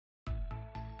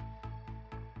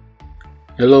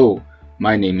Hello,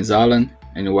 my name is Alan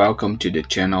and welcome to the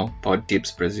channel Pod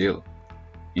Tips Brazil.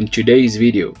 In today's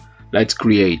video, let's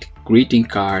create greeting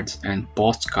cards and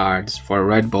postcards for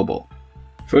Redbubble.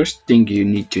 First thing you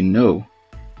need to know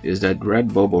is that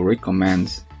Redbubble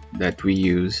recommends that we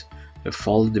use the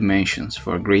false dimensions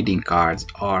for greeting cards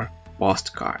or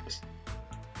postcards.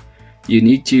 You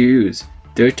need to use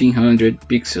 1300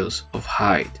 pixels of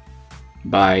height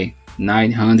by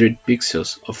 900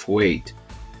 pixels of weight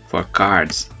for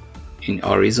cards in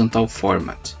horizontal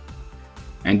format,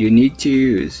 and you need to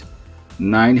use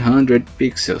 900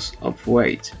 pixels of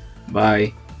weight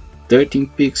by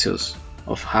 13 pixels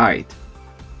of height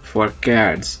for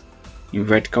cards in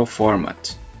vertical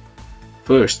format.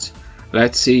 First,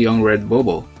 let's see on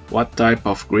Redbubble what type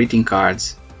of greeting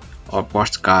cards or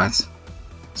postcards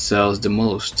sells the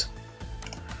most.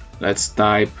 Let's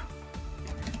type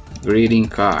greeting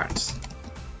cards.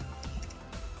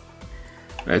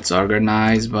 Let's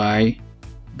organize by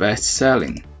best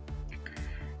selling,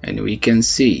 and we can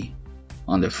see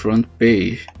on the front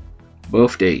page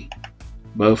birthday,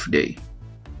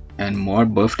 and more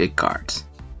birthday cards.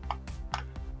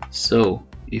 So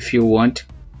if you want to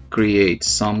create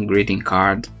some greeting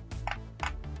card,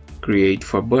 create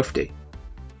for birthday.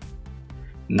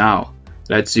 Now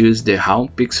let's use the Home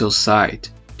Pixel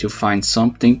site to find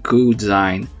something cool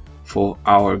design for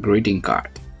our greeting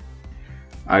card.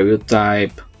 I will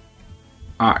type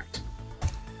art,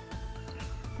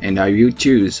 and I will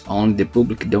choose only the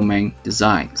public domain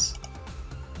designs.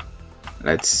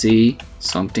 Let's see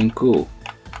something cool.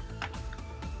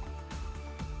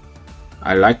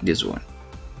 I like this one.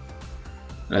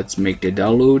 Let's make the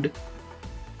download.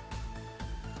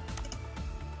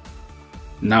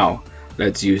 Now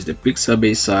let's use the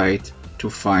Pixabay site to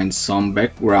find some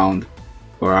background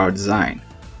for our design.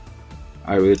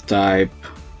 I will type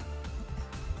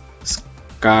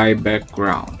sky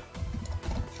background.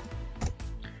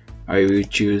 I will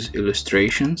choose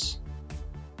illustrations,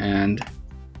 and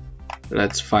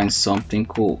let's find something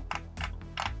cool.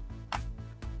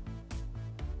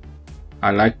 I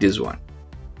like this one,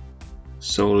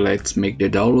 so let's make the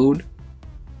download.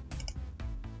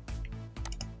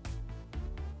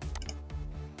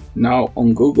 Now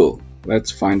on Google, let's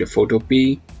find the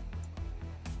Photopea.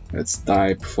 Let's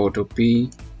type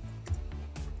Photopea.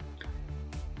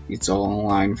 It's an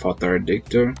online photo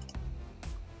editor.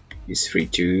 It's free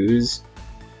to use.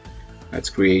 Let's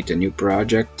create a new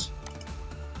project.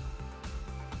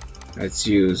 Let's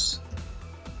use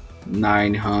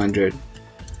 900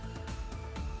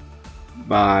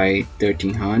 by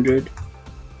 1300,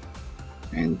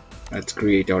 and let's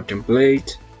create our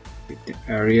template with the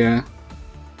area.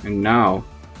 And now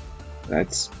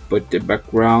let's put the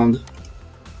background,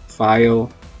 file,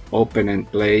 open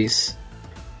and place.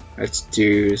 Let's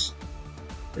choose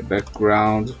the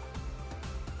background.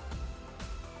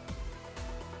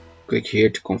 Click here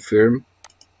to confirm.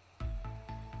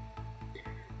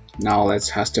 Now let's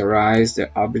rasterize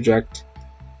the object.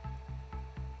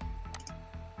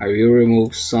 I will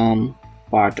remove some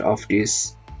part of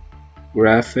this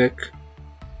graphic.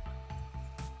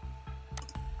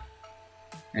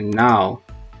 And now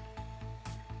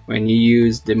when you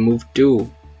use the move tool,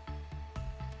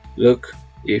 look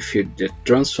if the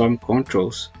transform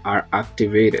controls are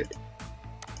activated.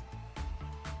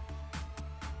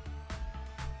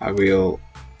 I will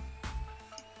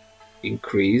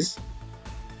increase.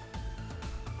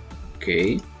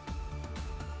 Okay.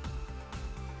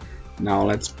 Now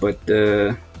let's put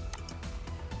the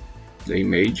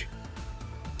image.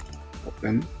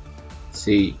 Open.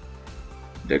 See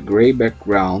the gray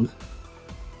background.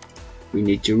 We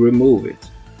need to remove it.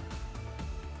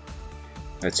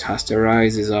 Let's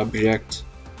rasterize this object.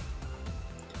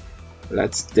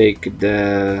 Let's take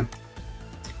the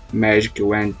magic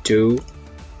wand tool.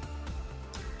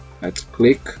 Let's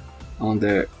click on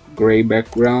the gray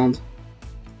background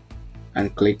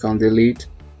and click on delete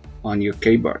on your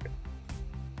keyboard.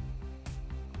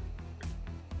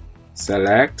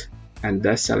 Select and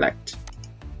deselect.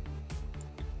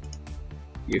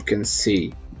 You can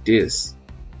see this.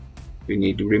 We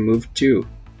need to remove two.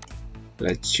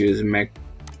 Let's choose magic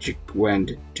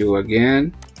wand tool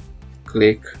again,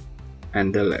 click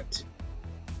and delete.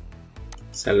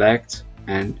 Select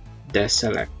and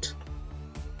deselect.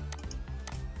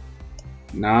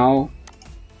 Now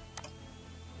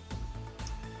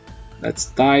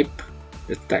let's type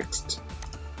the text.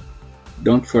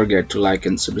 Don't forget to like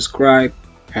and subscribe.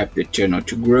 Help the channel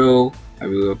to grow. I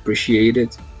will appreciate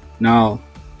it. Now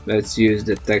let's use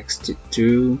the text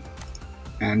tool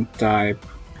and type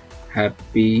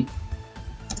happy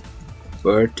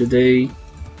birthday.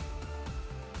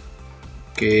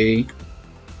 Okay,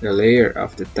 The layer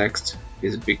of the text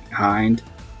is behind.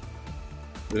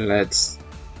 Let's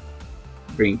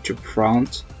bring to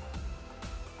front.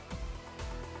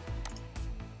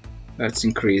 Let's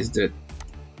increase the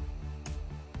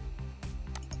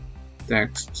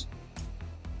text.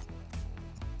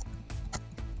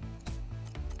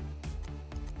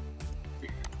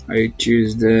 I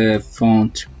choose the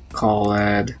font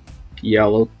called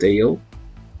Yellowtail.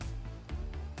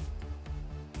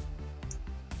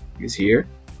 Is here.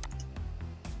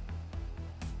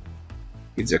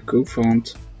 It's a cool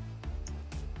font.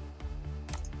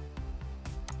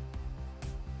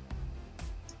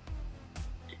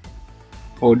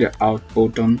 Hold the Alt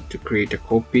button to create a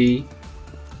copy.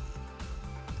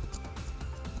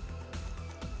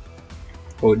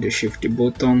 Hold the Shift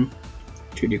button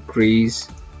to decrease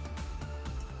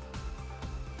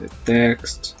the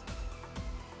text.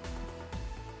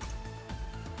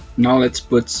 Now let's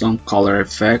put some color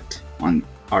effect on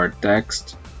our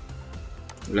text.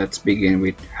 Let's begin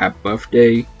with Happy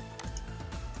Birthday.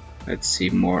 Let's see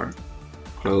more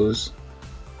close.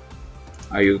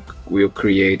 I will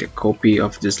create a copy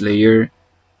of this layer.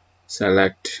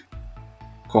 Select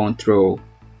Ctrl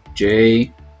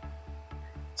J.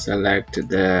 Select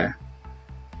the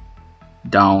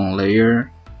down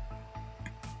layer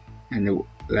and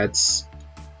let's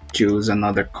choose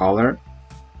another color.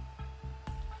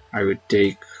 I will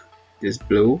take this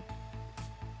blue.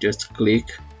 Just click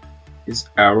this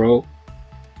arrow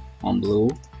on blue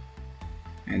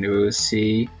and we will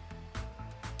see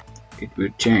it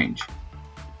will change.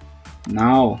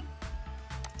 Now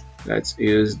let's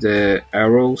use the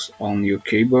arrows on your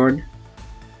keyboard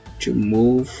to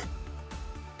move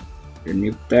the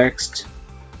new text.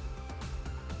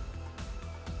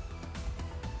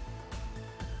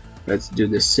 Let's do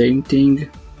the same thing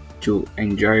to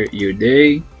enjoy your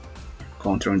day.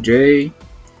 Ctrl J.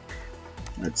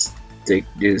 Let's take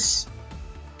this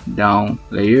down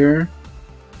layer.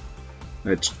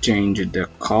 Let's change the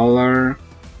color.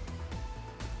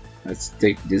 Let's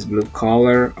take this blue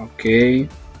color. Okay.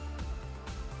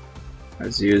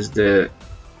 Let's use the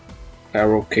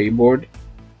arrow keyboard.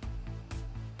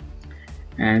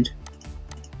 And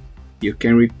you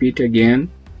can repeat again.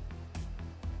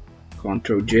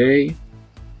 Ctrl J.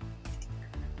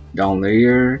 Down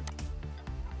layer.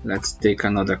 Let's take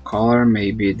another color,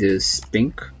 maybe this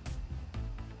pink.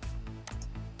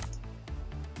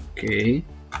 Okay.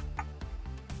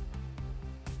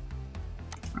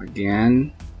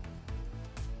 Again.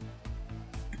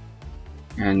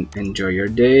 And enjoy your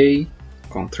day.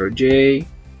 Ctrl J.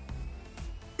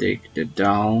 Take the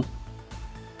down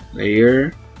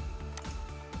layer.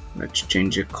 Let's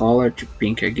change the color to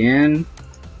pink again.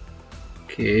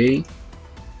 Okay.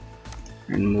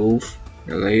 And move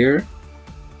the layer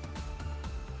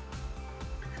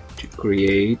to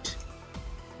create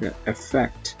the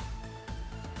effect.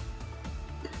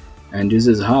 And this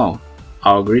is how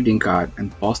our greeting card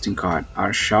and posting card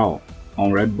are shown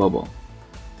on Redbubble.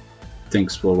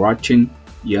 Thanks for watching.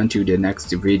 Until the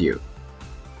next video.